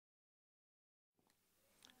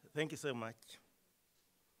Thank you so much.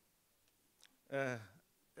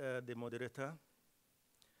 The moderator,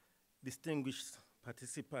 distinguished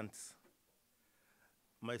participants,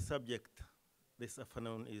 my subject this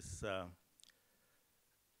afternoon is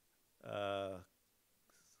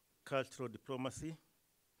cultural diplomacy,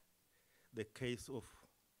 the case of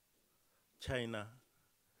China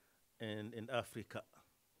and Africa.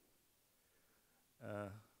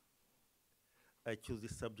 I choose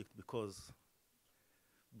this subject because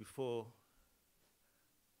before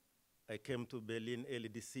I came to Berlin early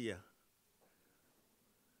this year,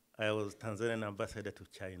 I was Tanzanian ambassador to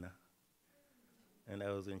China. And I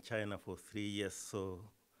was in China for 3 years, so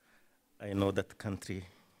I know that country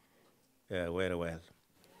very well.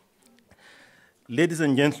 Ladies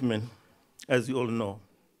and gentlemen, as you all know,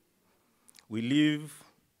 we live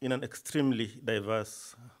in an extremely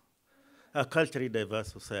diverse, culturally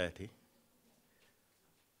diverse society.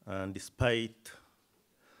 And despite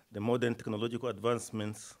the modern technological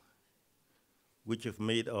advancements which have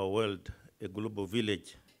made our world a global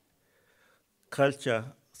village, culture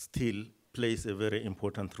still plays a very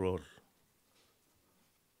important role.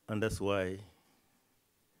 And that's why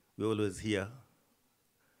we always hear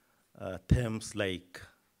terms like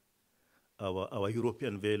our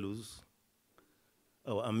European values,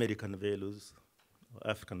 our American values,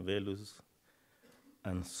 our African values,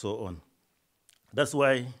 and so on. That's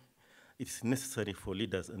why it's necessary for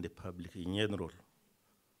leaders and the public in general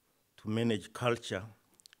to manage culture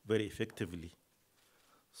very effectively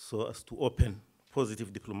so as to open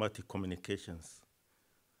positive diplomatic communications,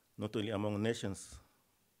 not only among nations,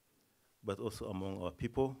 but also among our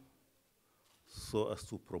people, so as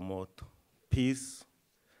to promote peace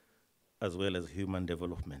as well as human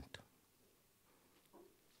development.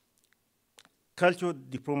 Cultural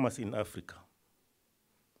diplomacy in Africa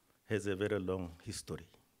has a very long history.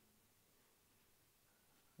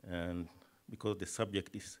 And because the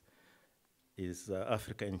subject is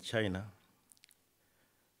Africa and China,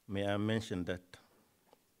 may I mention that,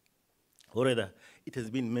 or rather, it has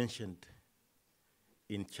been mentioned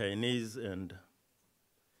in Chinese and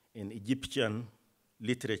in Egyptian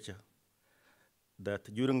literature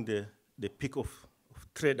that during the peak of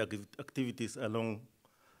trade activities along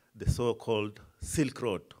the so-called Silk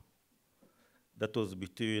Road, that was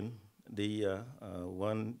between the year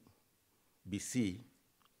 1 BC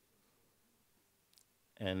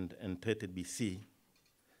and 30 BC.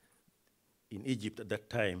 In Egypt at that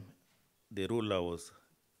time, the ruler was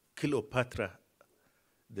Cleopatra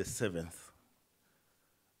the Seventh.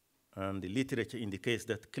 And the literature indicates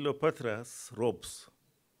that Cleopatra's robes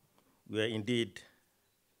were indeed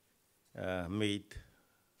made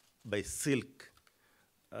by silk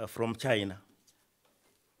from China.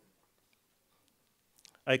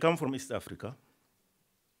 I come from East Africa.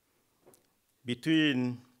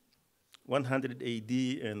 Between 100 AD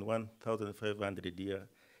and 1500 year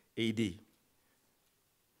AD,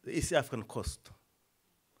 the East African coast,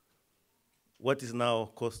 what is now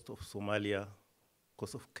coast of Somalia,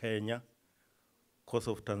 coast of Kenya, coast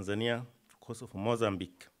of Tanzania, coast of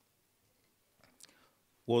Mozambique,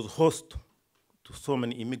 was host to so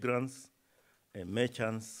many immigrants and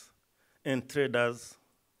merchants and traders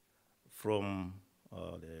from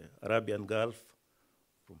the Arabian Gulf,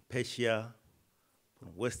 from Persia,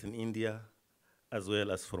 from Western India, as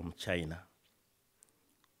well as from China.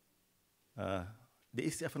 The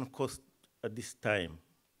East African coast at this time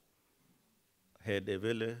had a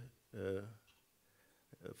very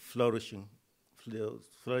flourishing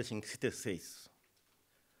city-states.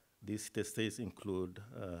 These city-states include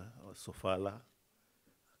Sofala,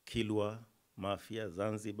 Kilwa, Mafia,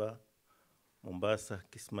 Zanzibar, Mombasa,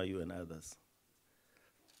 Kismayu, and others.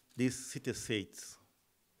 These city-states,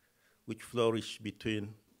 which flourished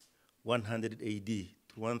between 100 AD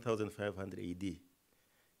to 1500 AD,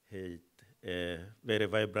 had very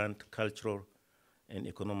vibrant cultural and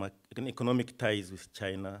economic ties with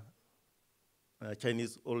China,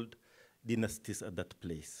 Chinese old dynasties at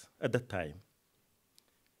that time.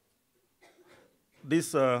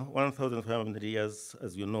 These 1,500 years,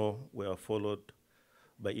 as you know, were followed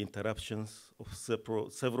by interruptions of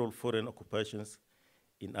several foreign occupations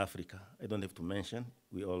in Africa. I don't have to mention,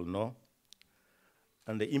 we all know.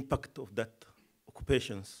 And the impact of that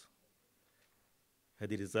occupations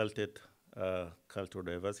had resulted cultural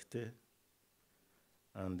diversity,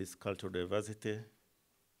 and this cultural diversity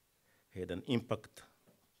had an impact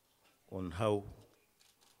on how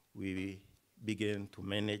we began to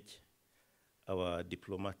manage our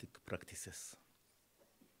diplomatic practices.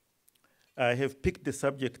 I have picked the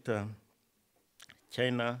subject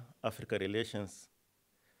China-Africa relations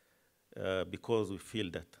because we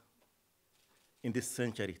feel that in this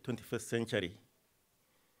century, 21st century,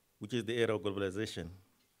 which is the era of globalization,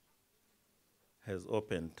 has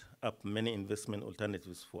opened up many investment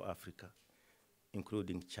alternatives for Africa,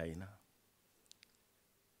 including China.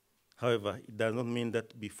 However, it does not mean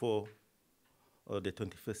that before the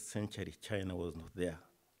 21st century, China was not there.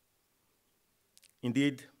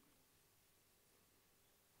 Indeed,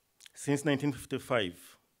 since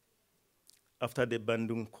 1955, after the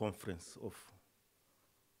Bandung Conference of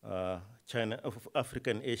Africa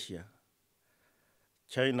and Asia,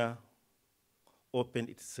 China opened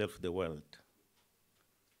itself to the world.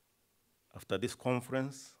 After this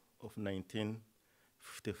conference of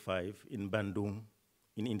 1955 in Bandung,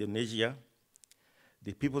 in Indonesia,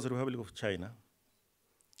 the People's Republic of China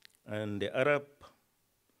and the Arab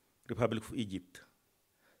Republic of Egypt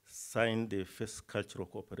signed the first cultural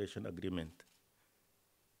cooperation agreement.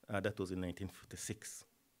 That was in 1956.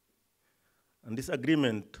 And this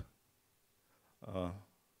agreement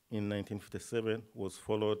in 1957 was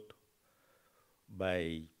followed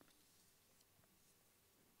by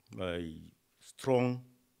strong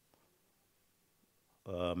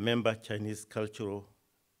member Chinese cultural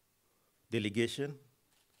delegation,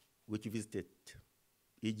 which visited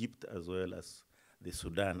Egypt as well as the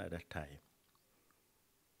Sudan at that time.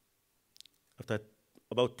 After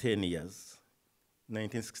about 10 years,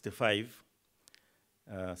 1965,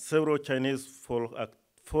 several Chinese folk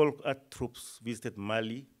art troops visited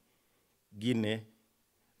Mali, Guinea,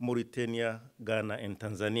 Mauritania, Ghana, and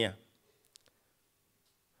Tanzania.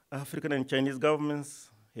 African and Chinese governments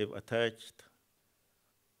have attached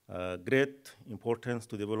great importance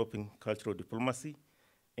to developing cultural diplomacy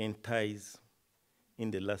and ties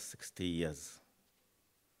in the last 60 years.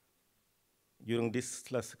 During these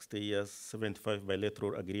last 60 years, 75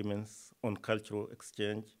 bilateral agreements on cultural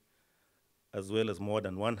exchange, as well as more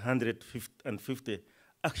than 150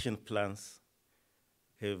 action plans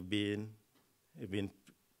have been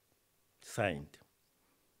signed.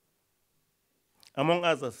 Among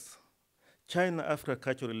others, China-Africa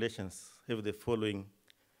cultural relations have the following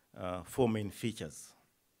 4 main features.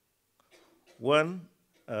 One,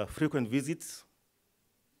 frequent visits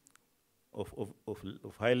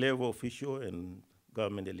of high-level official and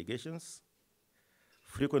government delegations,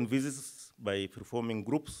 frequent visits by performing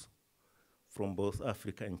groups from both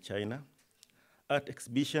Africa and China, art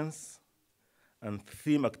exhibitions, and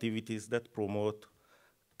theme activities that promote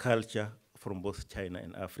culture from both China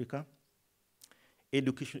and Africa,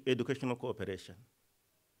 educational cooperation.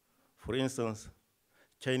 For instance,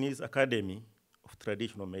 Chinese Academy of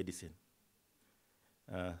Traditional Medicine,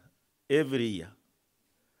 every year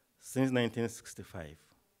since 1965,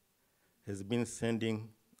 has been sending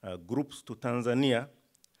groups to Tanzania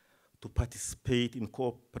to participate in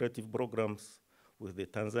cooperative programs with the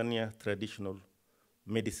Tanzania Traditional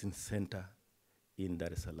Medicine Center in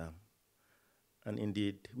Dar es Salaam. And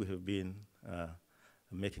indeed, we have been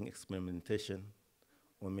making experimentation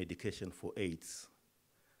on medication for AIDS,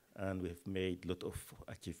 and we have made a lot of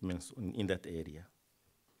achievements in that area.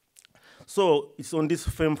 So it's on this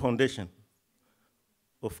firm foundation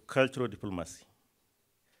of cultural diplomacy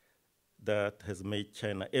that has made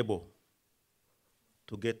China able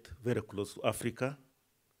to get very close to Africa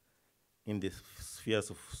in the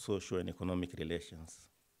spheres of social and economic relations.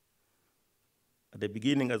 At the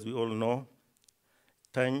beginning, as we all know,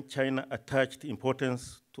 China attached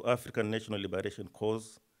importance to African national liberation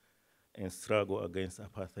cause and struggle against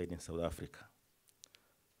apartheid in South Africa.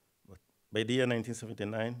 But by the year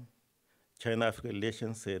 1979, China-Africa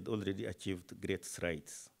relations had already achieved great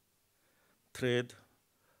strides. Trade,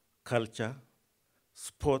 culture,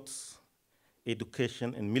 sports,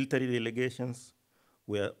 education, and military delegations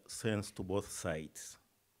were sent to both sides.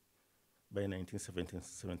 By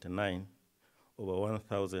 1979, over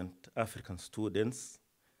 1,000 African students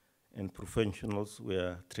and professionals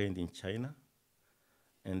were trained in China,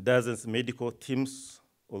 and dozens of medical teams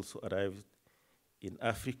also arrived in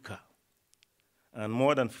Africa. And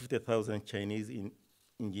more than 50,000 Chinese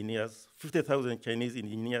engineers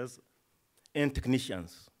and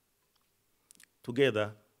technicians,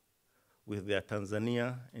 together with their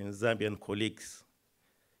Tanzania and Zambian colleagues,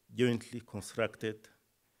 jointly constructed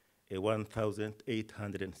a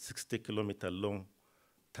 1,860 long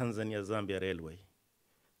Tanzania-Zambia railway,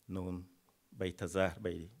 known by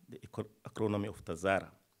the acronym of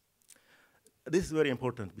TAZARA. This is very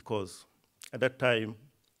important because at that time,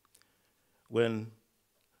 when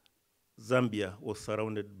Zambia was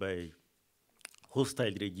surrounded by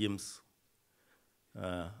hostile regimes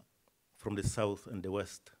from the south and the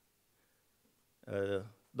west,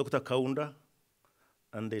 Dr. Kaunda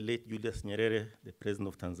and the late Julius Nyerere, the president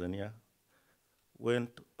of Tanzania,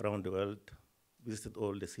 went around the world visited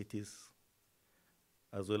all the cities,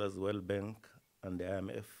 as well as the World Bank and the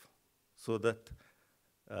IMF, so that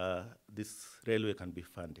this railway can be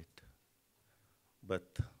funded.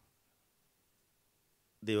 But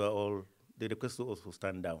they requested also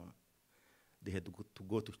stand down. They had to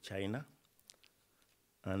go to China,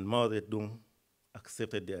 and Mao Zedong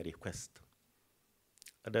accepted their request.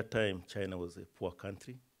 At that time, China was a poor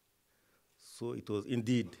country, so it was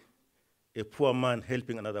indeed a poor man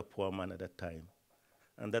helping another poor man at that time.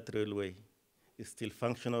 And that railway is still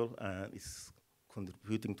functional and is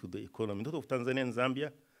contributing to the economy, not of Tanzania and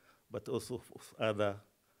Zambia, but also of other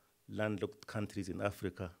landlocked countries in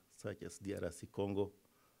Africa, such as DRC Congo,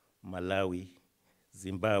 Malawi,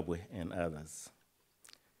 Zimbabwe, and others.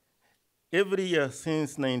 Every year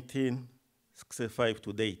since 1965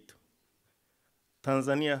 to date,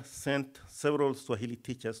 Tanzania sent several Swahili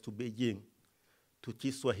teachers to Beijing to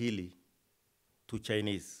teach Swahili to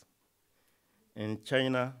Chinese. And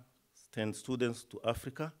China sent students to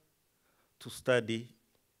Africa to study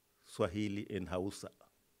Swahili and Hausa.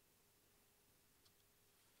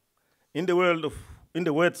 In the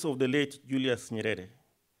words of the late Julius Nyerere,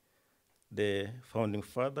 the founding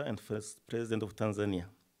father and first president of Tanzania,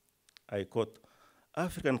 I quote,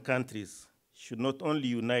 "African countries should not only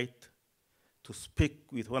unite to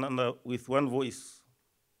speak with one voice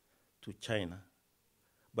to China,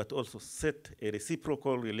 but also set a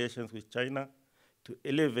reciprocal relations with China to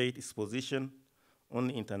elevate its position on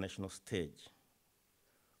the international stage.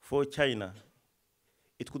 For China,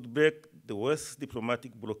 it could break the West's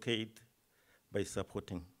diplomatic blockade by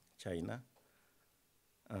supporting China,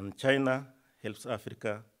 and China helps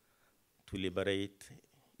Africa to liberate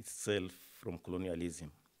itself from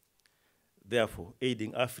colonialism. Therefore,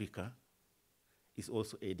 aiding Africa is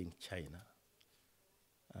also aiding China."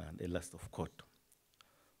 And the last of quote.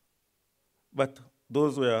 But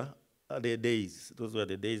those were the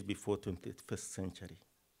days before 21st century.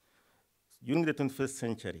 During the 21st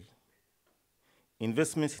century,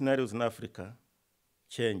 investment scenarios in Africa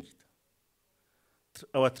changed.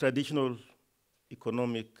 Our traditional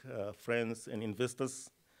economic friends and investors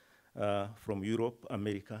from Europe,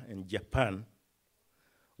 America, and Japan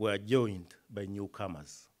were joined by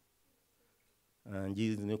newcomers. And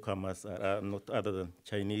these newcomers are not other than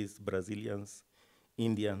Chinese, Brazilians,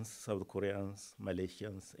 Indians, South Koreans,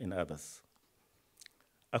 Malaysians, and others.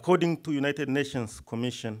 According to United Nations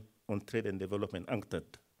Commission on Trade and Development,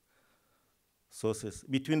 UNCTAD, sources,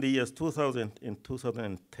 between the years 2000 and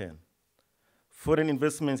 2010, foreign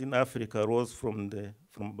investments in Africa rose from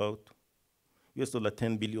about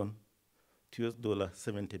 $10 billion to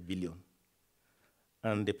 $70 billion.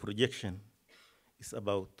 And the projection is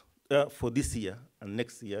about, for this year and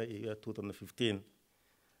next year, year 2015,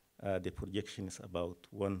 the projection is about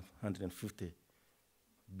 $150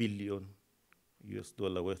 billion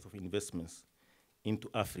worth of investments into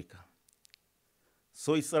Africa.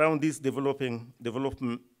 So it's around these developments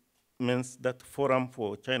that Forum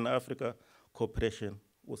for China-Africa Cooperation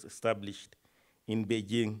was established in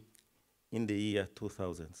Beijing in the year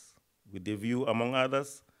 2000s, with the view, among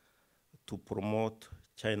others, to promote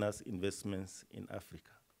China's investments in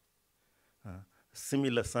Africa. A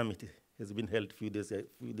similar summit has been held a few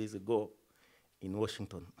days ago in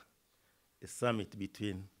Washington, a summit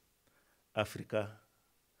between Africa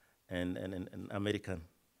and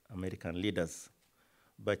American leaders.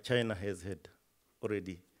 But China has had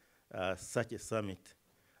already such a summit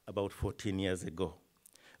about 14 years ago.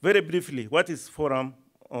 Very briefly, what is Forum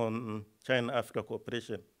on China-Africa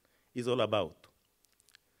Cooperation is all about?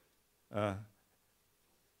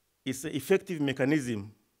 It's an effective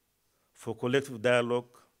mechanism for collective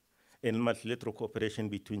dialogue and multilateral cooperation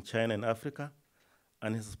between China and Africa,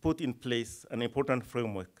 and has put in place an important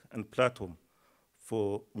framework and platform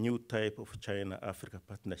for new type of China-Africa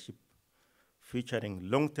partnership, featuring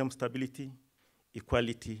long-term stability,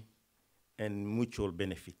 equality, and mutual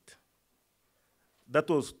benefit. That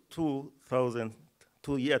was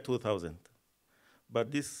year 2000.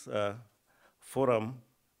 But this forum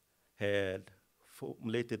had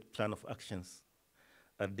formulated plan of actions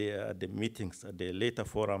at the meetings, at the later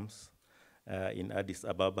forums in Addis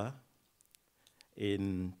Ababa,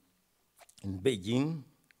 in Beijing,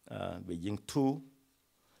 Beijing 2,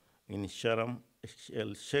 in Sharm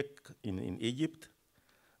el-Sheikh in Egypt,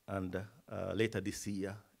 and later this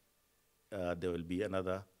year, there will be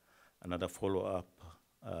another follow-up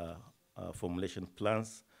formulation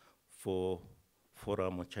plans for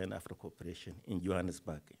Forum on China-Africa Cooperation in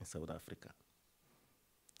Johannesburg, in South Africa.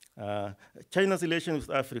 China's relations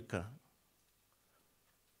with Africa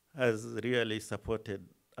has really supported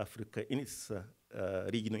Africa in its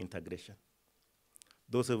regional integration.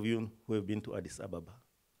 Those of you who have been to Addis Ababa,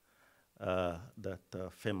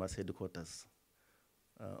 that famous headquarters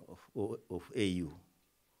of AU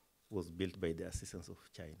was built by the assistance of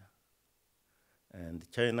China.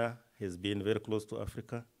 And China has been very close to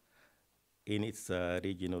Africa in its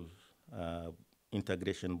regional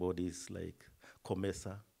integration bodies like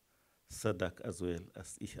COMESA, SADC, as well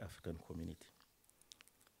as East African Community.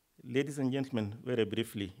 Ladies and gentlemen, very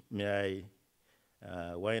briefly, may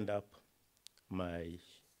I wind up my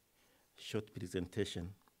short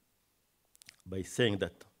presentation by saying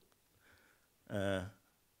that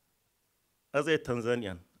as a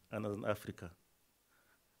Tanzanian and as an African,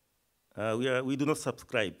 we do not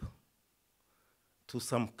subscribe to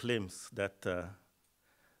some claims that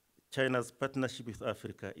China's partnership with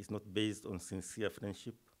Africa is not based on sincere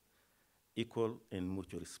friendship, equal and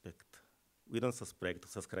mutual respect. We don't subscribe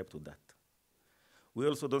to that. We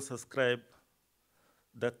also don't subscribe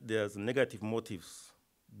that there's negative motives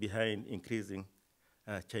behind increasing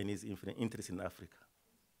Chinese interest in Africa.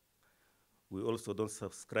 We also don't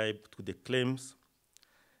subscribe to the claims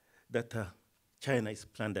that China is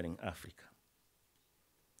plundering Africa.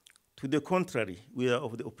 To the contrary, we are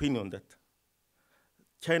of the opinion that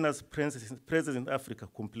China's presence in Africa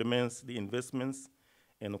complements the investments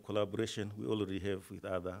and collaboration we already have with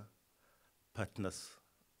other partners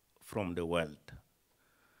from the world.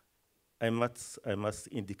 I must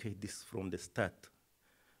indicate this from the start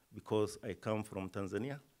because I come from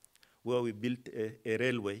Tanzania, where we built a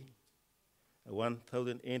railway, a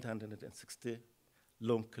 1,860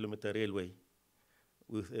 long kilometer railway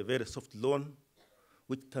with a very soft loan,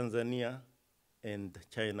 which Tanzania and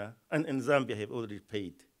China and Zambia have already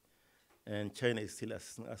paid. And China is still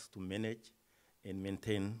asking us to manage and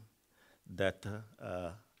maintain that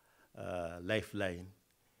lifeline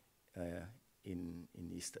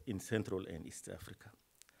in Central and East Africa.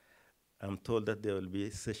 I'm told that there will be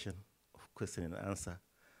a session of question and answer.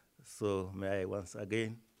 So may I once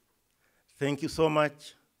again thank you so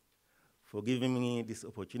much for giving me this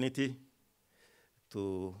opportunity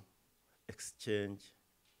to exchange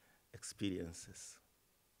experiences.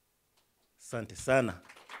 Asante sana,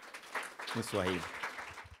 Mswahili.